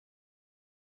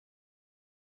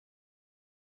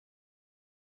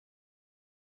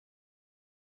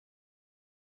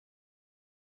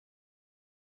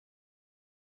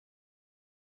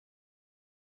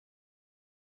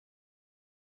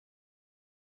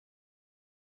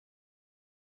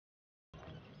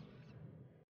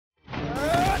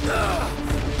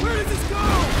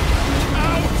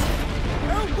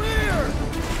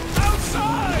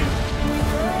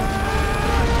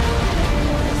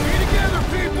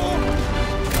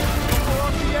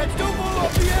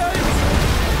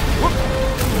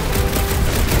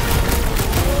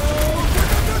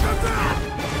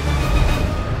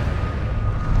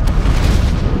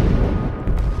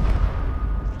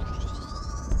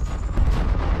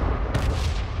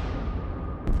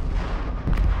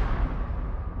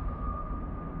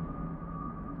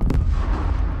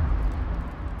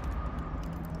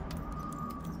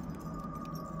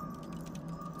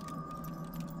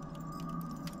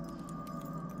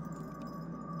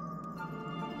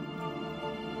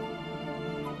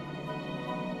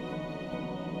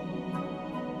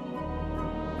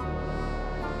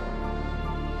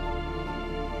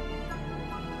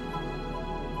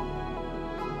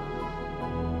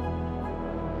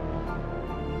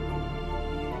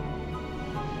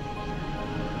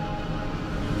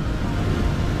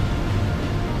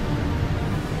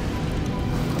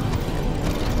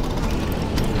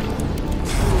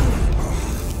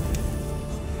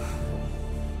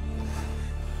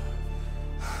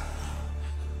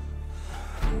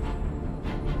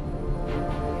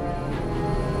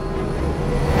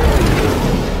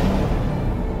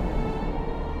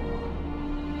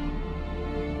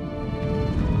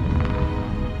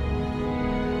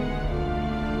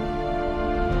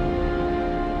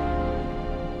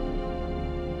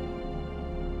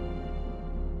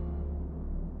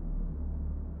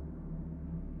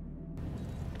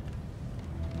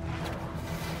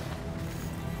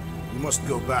must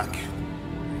go back.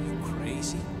 Are you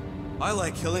crazy? I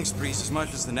like killing sprees as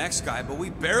much as the next guy, but we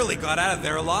barely got out of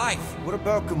there alive. What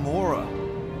about Gamora?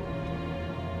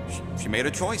 She made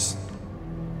a choice.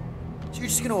 So you're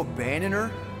just gonna abandon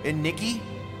her? And Nikki?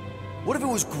 What if it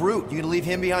was Groot? You gonna leave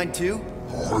him behind too?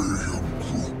 I am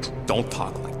Groot. Don't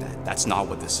talk like that. That's not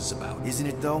what this is about. Isn't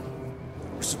it though?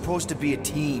 We're supposed to be a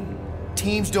team.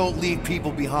 Teams don't leave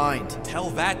people behind. Tell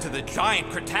that to the giant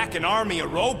Kratakan army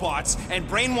of robots and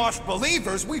brainwashed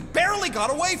believers we barely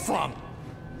got away from.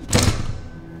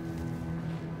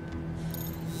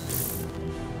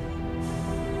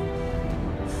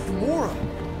 Gamora!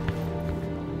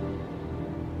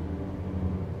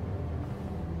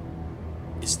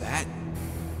 Is that?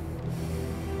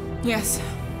 Yes.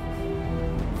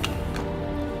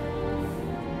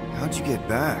 How'd you get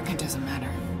back? It doesn't matter.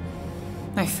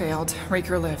 I failed.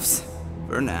 Raker lives.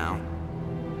 For now.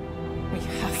 We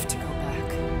have to go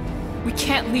back. We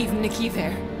can't leave Nikki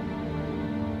there.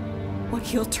 What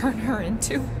he'll turn her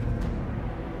into.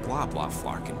 Blah, blah,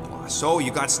 flarkin' blah. So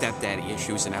you got stepdaddy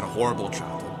issues and had a horrible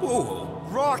childhood. Woo-hoo.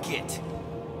 Rocket!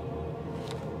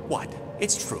 What?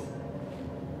 It's true.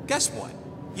 Guess what?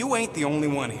 You ain't the only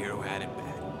one here who had it bad.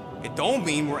 It don't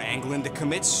mean we're angling to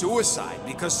commit suicide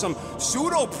because some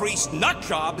pseudo-priest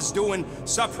nutjob is doing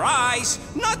surprise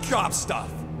nutjob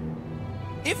stuff.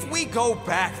 If we go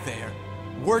back there,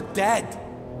 we're dead.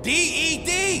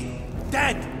 D-E-D!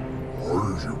 Dead! I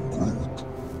am Groot.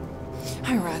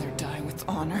 I'd rather die with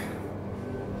honor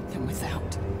than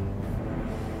without.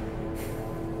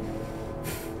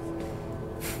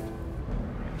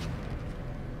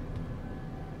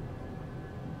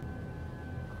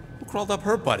 Who crawled up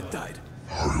her butt and died?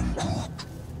 I am Groot.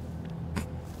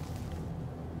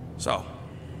 So,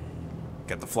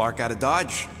 get the Flark out of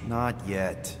Dodge? Not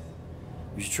yet.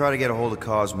 We should try to get a hold of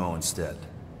Cosmo instead.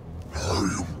 I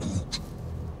am Groot.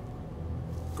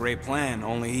 Great plan,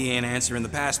 only he ain't answering the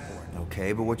passport.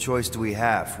 Okay, but what choice do we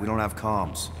have? We don't have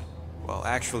comms. Well,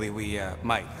 actually, we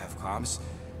might have comms.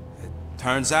 It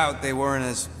turns out they weren't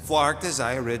as flarked as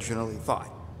I originally thought.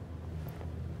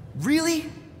 Really?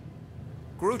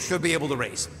 Groot should be able to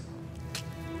raise him.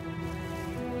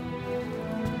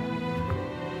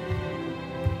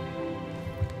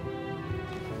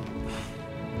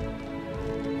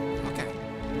 Okay.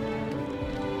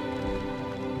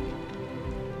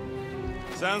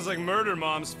 Sounds like Murder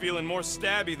Mom's feeling more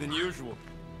stabby than usual.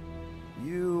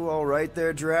 You all right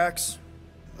there, Drax?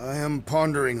 I am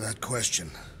pondering that question.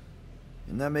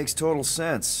 And that makes total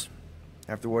sense.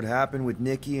 After what happened with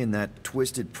Nikki and that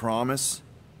twisted promise,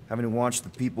 having to watch the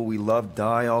people we love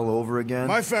die all over again.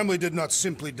 My family did not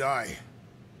simply die.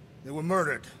 They were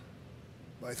murdered.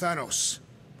 By Thanos.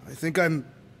 I do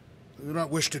not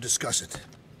wish to discuss it.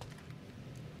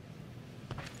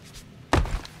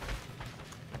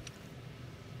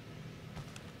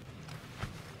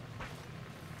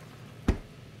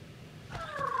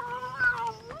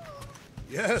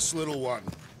 Yes, little one.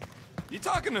 You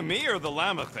talking to me or the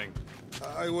llama thing?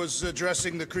 I was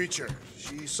addressing the creature.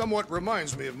 She somewhat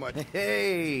reminds me of my...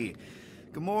 Hey,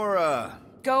 Gamora.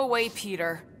 Go away,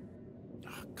 Peter.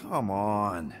 Come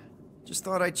on. Just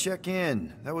thought I'd check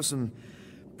in. That was some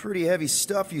pretty heavy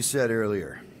stuff you said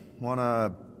earlier.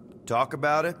 Wanna talk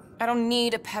about it? I don't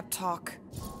need a pep talk.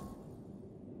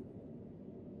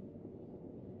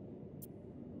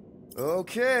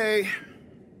 Okay.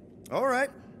 All right.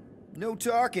 No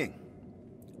talking.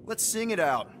 Let's sing it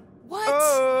out. What?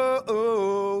 Oh,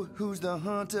 oh, who's the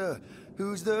hunter?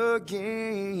 Who's the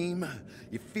game?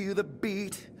 You feel the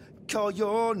beat, call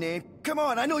your name. Come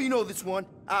on, I know you know this one.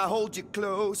 I hold you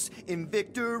close in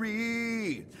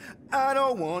victory. I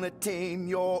don't want to tame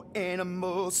your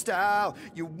animal style.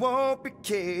 You won't be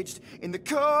caged in the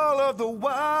call of the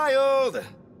wild.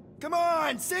 Come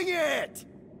on, sing it!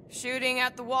 Shooting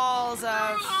at the walls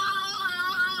of...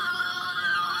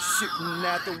 Shooting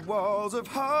at the walls of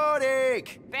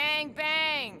heartache. Bang,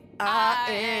 bang! I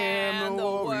am the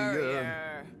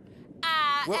warrior.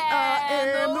 I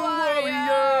am the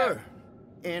warrior.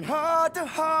 And heart to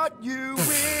heart, you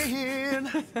win.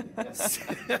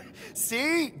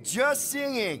 See? Just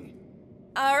singing.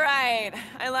 All right,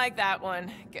 I like that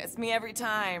one. Gets me every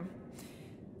time.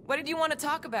 What did you want to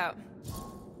talk about?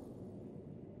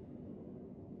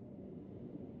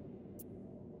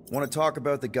 Want to talk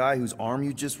about the guy whose arm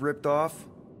you just ripped off?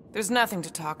 There's nothing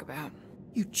to talk about.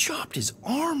 You chopped his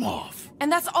arm off. And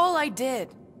that's all I did.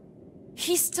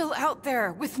 He's still out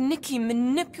there with Nikki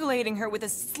manipulating her with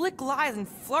his slick lies and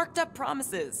flarked up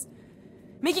promises.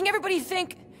 Making everybody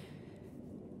think...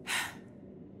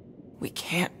 we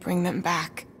can't bring them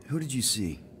back. Who did you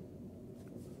see?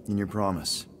 In your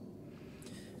promise?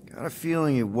 Got a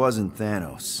feeling it wasn't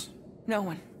Thanos. No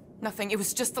one. Nothing. It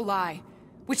was just a lie.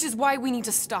 Which is why we need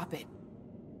to stop it.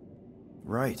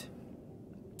 Right.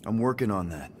 I'm working on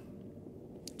that.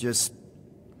 Just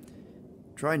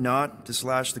try not to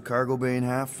slash the cargo bay in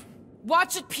half.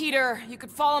 Watch it, Peter! You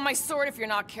could fall on my sword if you're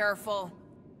not careful.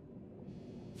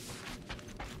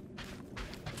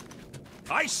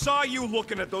 I saw you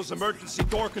looking at those emergency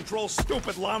door controls,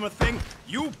 stupid llama thing.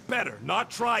 You better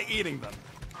not try eating them.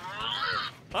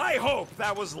 I hope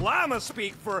that was llama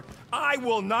speak for I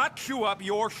will not chew up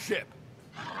your ship.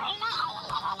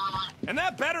 And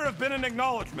that better have been an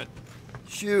acknowledgement.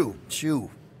 Shoo,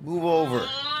 move over.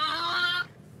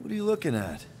 What are you looking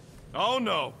at? Oh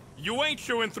no, you ain't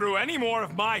chewing through any more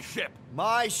of my ship.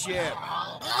 My ship!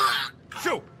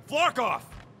 Shoo, flark off.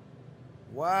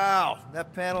 Wow,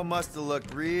 that panel must have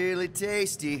looked really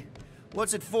tasty.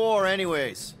 What's it for,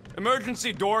 anyways?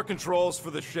 Emergency door controls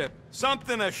for the ship.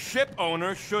 Something a ship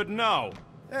owner should know.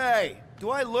 Hey, do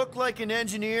I look like an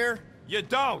engineer? You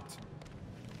don't.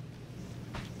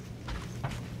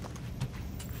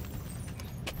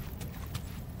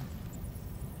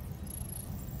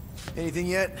 Anything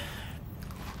yet?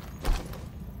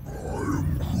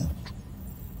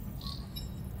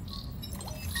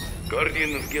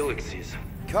 Guardian of Galaxies.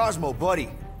 Cosmo, buddy.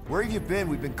 Where have you been?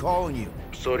 We've been calling you.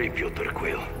 Sorry, Piotr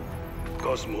Quill.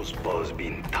 Cosmos ball's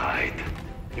been tied.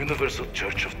 Universal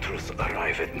Church of Truth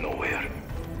arrive at nowhere.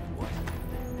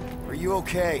 Are you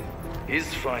okay?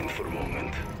 He's fine for a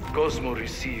moment. Cosmo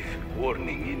receive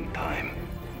warning in time.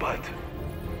 But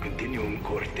Continuum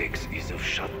Cortex is of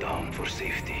shutdown for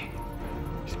safety.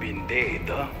 It's been dead,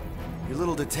 huh? Your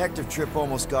little detective trip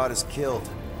almost got us killed.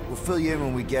 We'll fill you in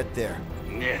when we get there.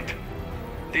 Yet,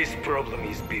 this problem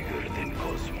is bigger than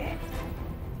Cosmo.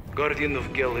 Guardian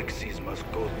of Galaxies must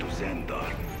go to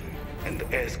Xandar and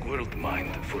ask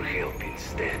Worldmind for help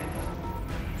instead.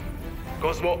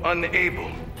 Cosmo unable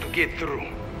to get through.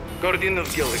 Guardian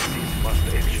of Galaxies must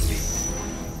actually...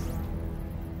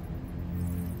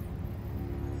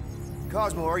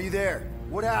 Cosmo, are you there?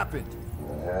 What happened?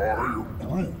 I am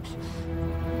Groot.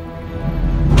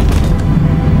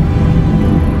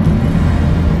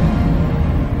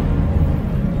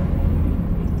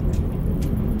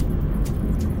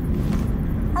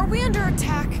 Are we under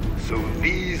attack? So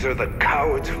these are the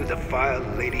cowards who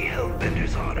defiled Lady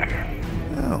Hellbender's honor.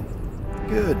 Oh,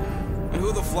 good. And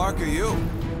who the flark are you?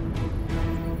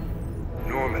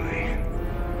 Normally,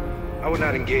 I would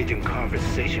not engage in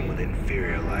conversation with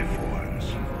inferior life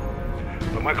forms.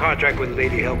 But my contract with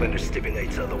Lady Hellbender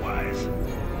stipulates otherwise.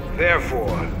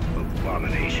 Therefore,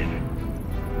 abomination.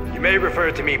 You may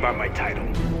refer to me by my title.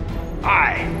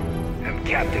 I am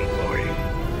Captain Glory,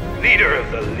 leader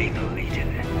of the Lethal Legion.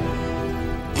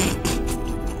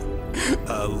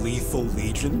 Lethal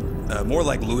Legion? More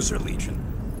like Loser Legion.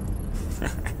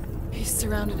 He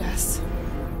surrounded us.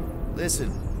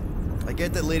 Listen, I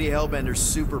get that Lady Hellbender's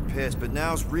super pissed, but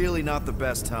now's really not the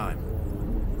best time.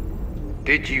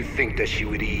 Did you think that she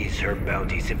would ease her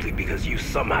bounty simply because you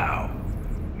somehow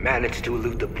managed to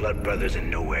elude the Blood Brothers in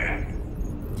nowhere?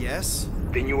 Yes?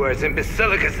 Then you are as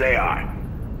imbecilic as they are.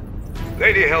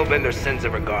 Lady Hellbender sends her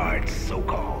regards,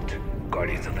 so-called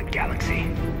Guardians of the Galaxy.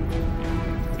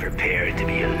 Prepare to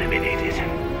be eliminated.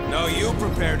 No, you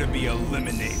prepare to be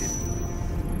eliminated.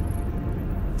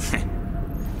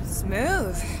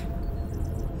 Smooth.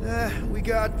 We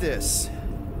got this.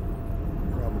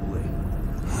 Probably.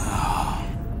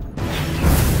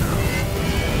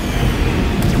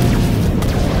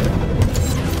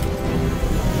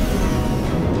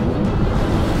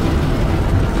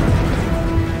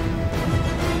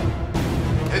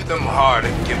 Hit them hard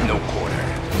and give no quarter.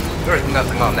 There's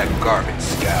nothing on that garbage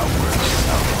scow worth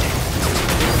salvaging.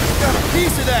 Got a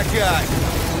piece of that guy!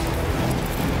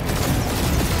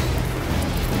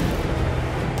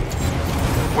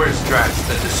 Where's Drax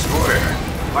the Destroyer?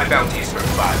 My bounty's for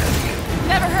 5 million.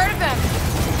 Never heard of him.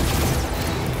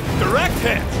 Direct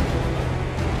hit!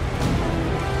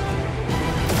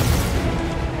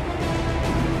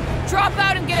 Drop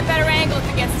out and get a better angle if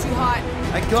it gets too hot.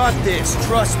 I got this,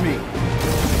 trust me.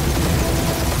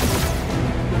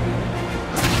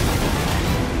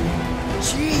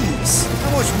 Jeez,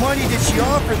 how much money did she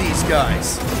offer these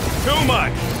guys? Too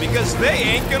much, because they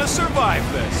ain't gonna survive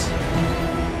this.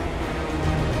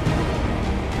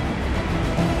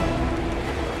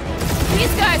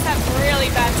 These guys have really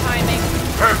bad timing.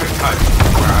 Perfect timing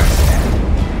where I stand.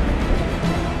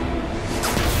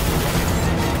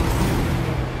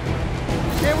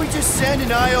 Can't we just send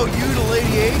an IOU to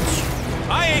Lady H?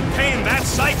 I ain't paying that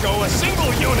psycho a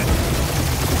single unit.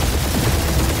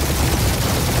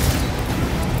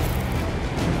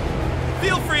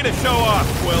 Feel free free to show off,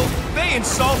 Quill. They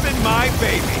insulted my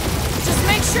baby. Just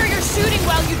make sure you're shooting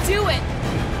while you do it.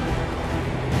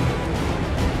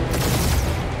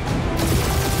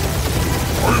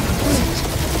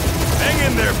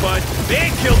 Hang in there, bud. They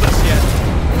ain't killed us yet.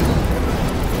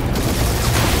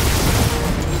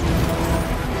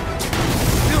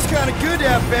 Feels kind of good to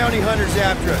have bounty hunters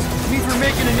after us. Means we're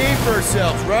making a name for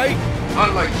ourselves, right?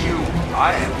 Unlike you,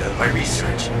 I have done my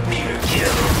research. Peter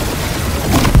Kill.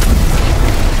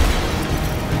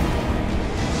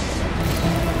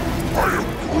 I am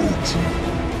Groot.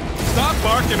 Stop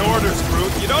barking orders,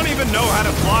 Groot. You don't even know how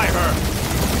to fly her.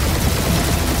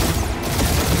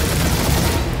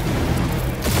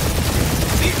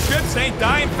 These ships ain't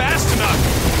dying fast enough.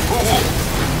 Ooh.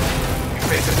 You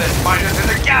face the best fighters in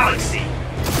the galaxy.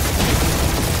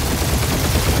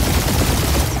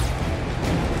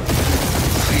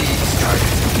 Please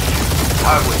target me.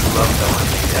 I would love to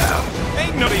hunt you down.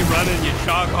 Ain't nobody running, you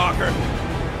jog hawker.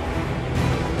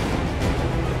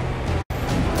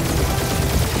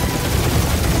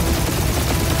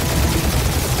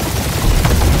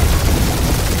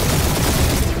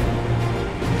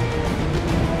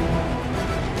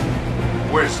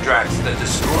 Where's Drax the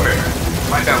Destroyer?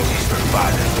 My bounty's for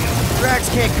 $5 Drax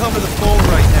can't come to the phone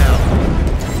right now.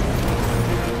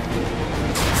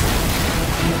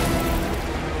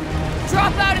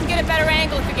 Drop out and get a better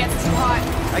angle if it gets too hot.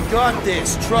 I got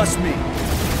this, trust me.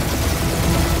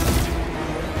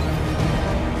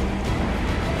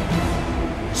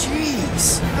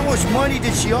 Jeez, how much money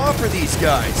did she offer these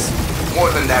guys?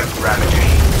 More than that Ravager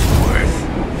is worth,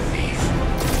 thief.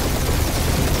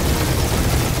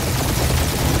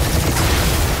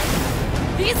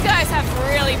 These guys have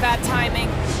really bad timing.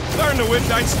 Starting to wish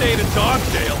I'd stayed in dog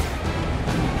jail.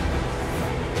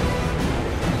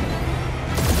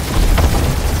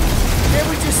 Can't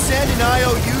we just send an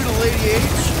IOU to Lady H?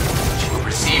 She will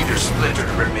receive your splintered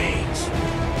remains.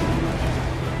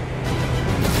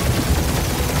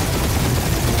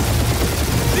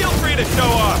 Feel free to show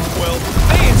off, Quill.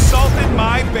 They insulted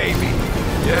my baby.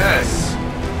 Yes.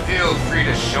 Feel free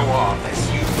to show off as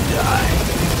you die.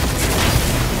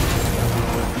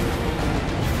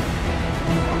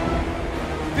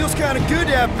 Feels kind of good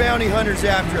to have bounty hunters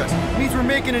after us. Means we're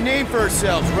making a name for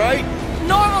ourselves, right?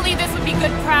 Normally this would be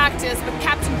good practice, but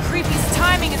Captain Creepy's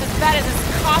timing is as bad as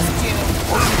his costume.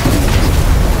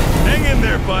 Hang in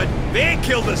there, bud. They ain't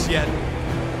killed us yet.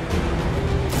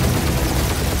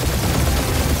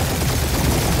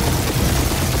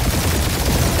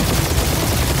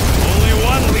 Only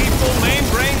one lethal main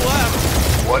brain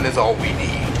left. One is all we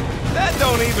need. That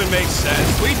don't even make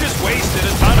sense. We just wasted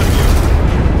a ton of you.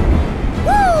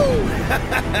 Woo!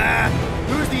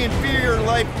 Who's the inferior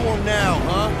life form now,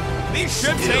 huh? These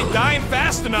ships ain't dying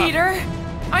fast enough. Peter,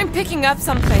 I'm picking up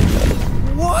something.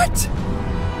 What?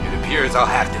 It appears I'll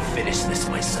have to finish this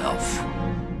myself.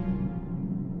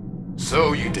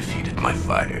 So you defeated my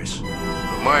fighters,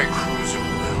 but my cruiser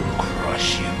will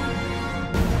crush you.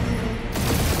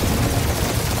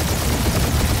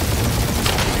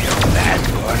 Feel that,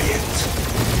 Guardians?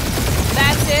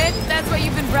 That's it? That's what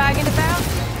you've been bragging about?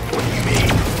 What do you mean?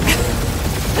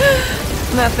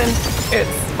 Nothing.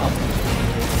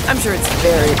 I'm sure it's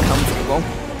very comfortable.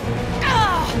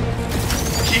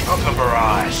 Keep up the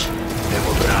barrage. They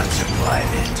will not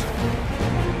survive it.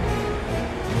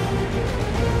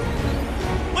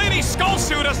 Lady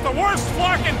Skullsuit has the worst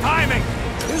flarkin' timing.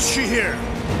 Is she here?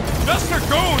 Just her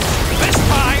goons. This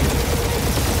time.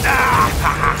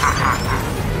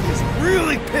 It's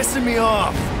really pissing me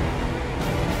off.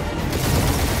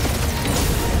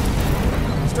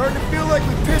 Starting to feel like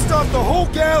we pissed off the whole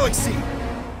galaxy.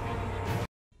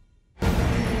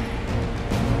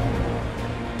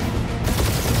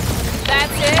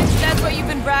 That's it? That's what you've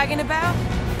been bragging about?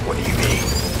 What do you mean?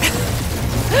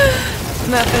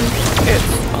 Nothing.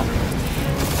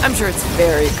 I'm sure it's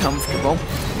very comfortable.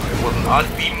 I will not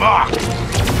be mocked.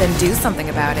 Then do something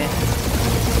about it.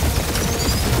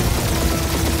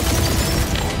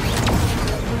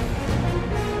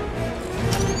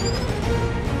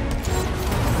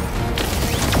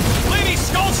 Lady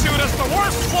Skullsuit has the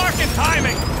worst flarkin'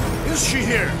 timing. Is she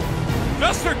here?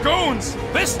 Just her goons.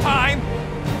 This time.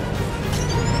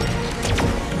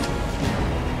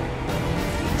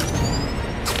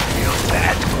 Feel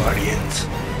that, Guardians?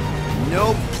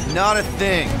 Nope, not a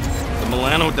thing. The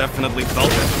Milano definitely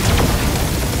felt it.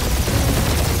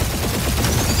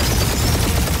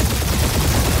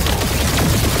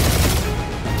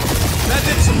 That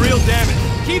did some real damage.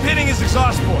 Keep hitting his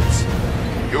exhaust ports.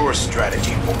 Your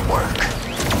strategy will work.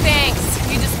 Thanks.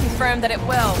 You just confirmed that it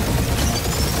will.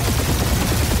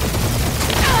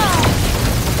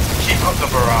 Keep of the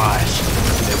barrage.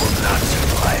 They will not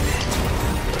survive it.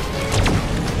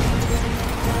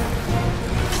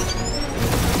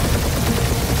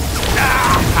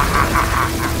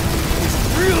 It's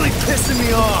really pissing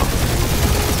me off.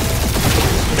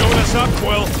 Doing us up,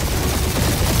 Quill.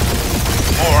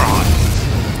 Moron.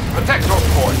 Protect those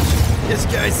ports. This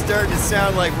guy's starting to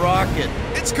sound like Rocket.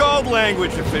 It's called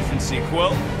language efficiency,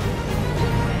 Quill.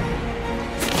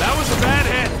 That was a bad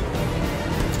hit.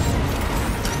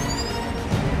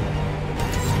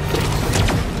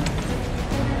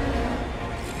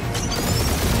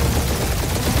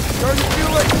 Starting to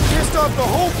feel like we pissed off the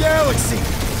whole galaxy.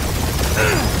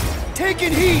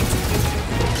 Taking heat.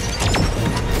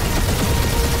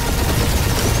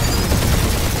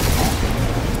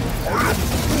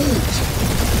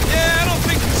 Yeah, I don't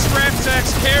think the scrap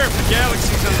sacks care if the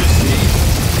galaxy's under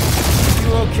siege.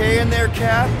 You okay in there,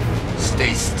 Cap?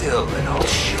 Stay still and I'll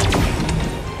show you.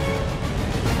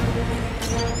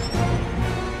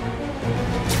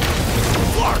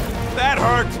 Clark, that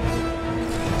hurt.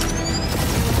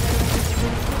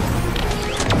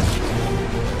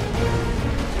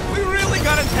 We really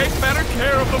gotta take better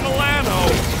care of the Milano.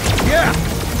 Yeah.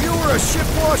 You were a ship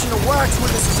washing of wax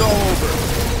when this is all over.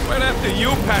 Right after you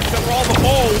patched up all the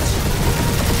holes.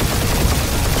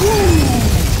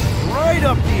 Ooh, right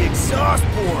up the exhaust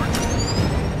port.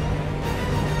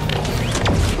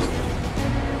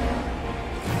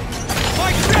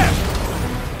 My ship!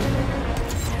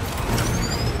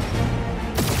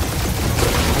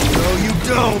 No, you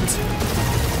don't.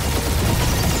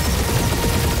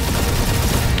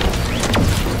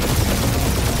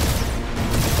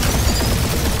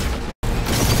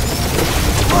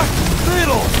 Fuck,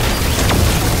 little.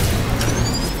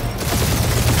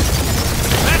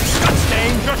 That shut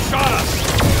stain just shot us.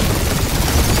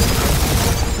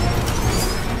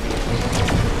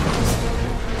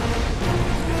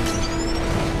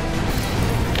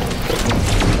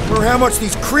 Or how much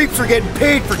these creeps are getting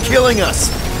paid for killing us.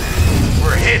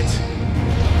 We're hit.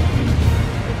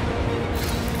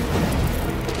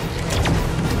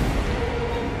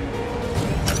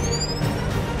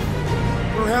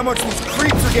 Or how much these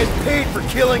creeps are getting paid for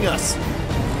killing us.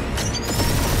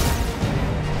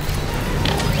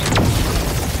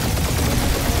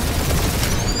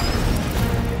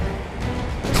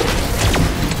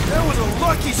 That was a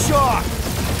lucky shot.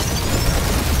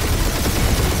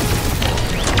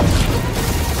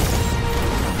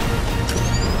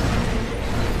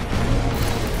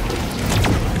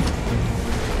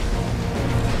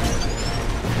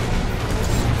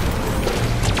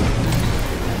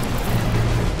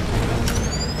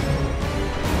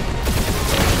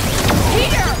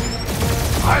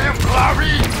 I am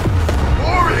Clary,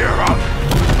 warrior of...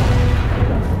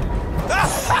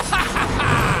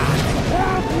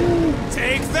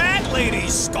 Take that, Lady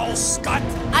Skull Scut!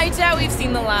 I doubt we've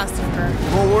seen the last of her.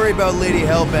 We'll worry about Lady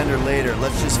Hellbender later.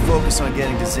 Let's just focus on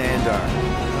getting to Xandar.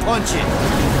 Punch it!